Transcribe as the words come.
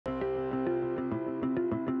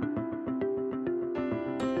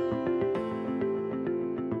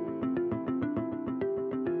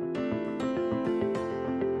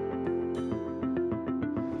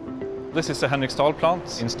This is the Henriksdal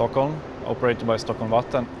plant in Stockholm, operated by Stockholm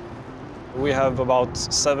Vatten. We have about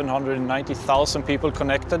 790,000 people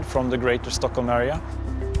connected from the greater Stockholm area.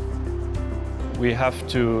 We have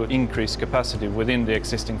to increase capacity within the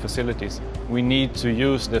existing facilities. We need to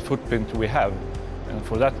use the footprint we have. And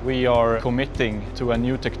for that, we are committing to a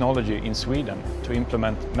new technology in Sweden to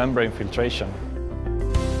implement membrane filtration.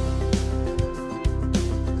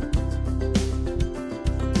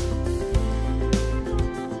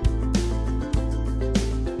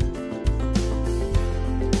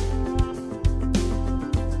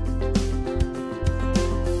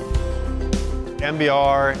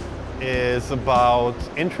 MBR is about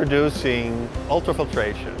introducing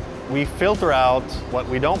ultrafiltration. We filter out what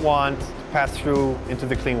we don't want to pass through into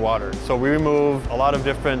the clean water. So we remove a lot of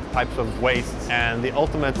different types of wastes, and the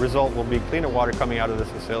ultimate result will be cleaner water coming out of this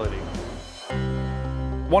facility.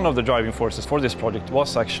 One of the driving forces for this project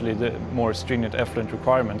was actually the more stringent effluent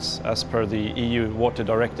requirements as per the EU Water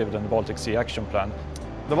Directive and the Baltic Sea Action Plan.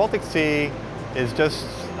 The Baltic Sea is just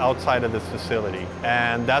outside of this facility,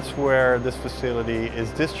 and that's where this facility is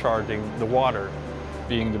discharging the water.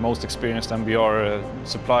 Being the most experienced MBR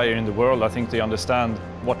supplier in the world, I think they understand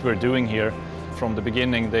what we're doing here. From the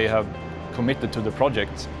beginning, they have committed to the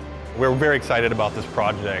project. We're very excited about this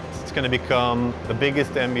project. It's going to become the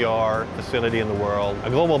biggest MBR facility in the world, a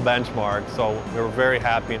global benchmark, so we're very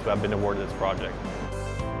happy to have been awarded this project.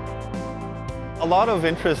 A lot of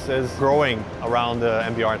interest is growing around the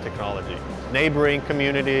MBR technology. Neighboring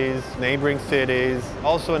communities, neighboring cities,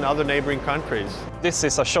 also in other neighboring countries. This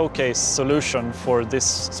is a showcase solution for this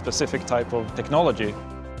specific type of technology.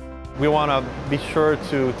 We want to be sure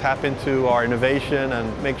to tap into our innovation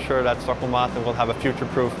and make sure that Stockholm Vatten will have a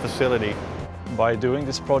future-proof facility. By doing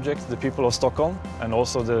this project, the people of Stockholm and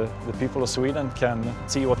also the people of Sweden can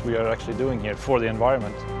see what we are actually doing here for the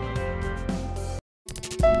environment.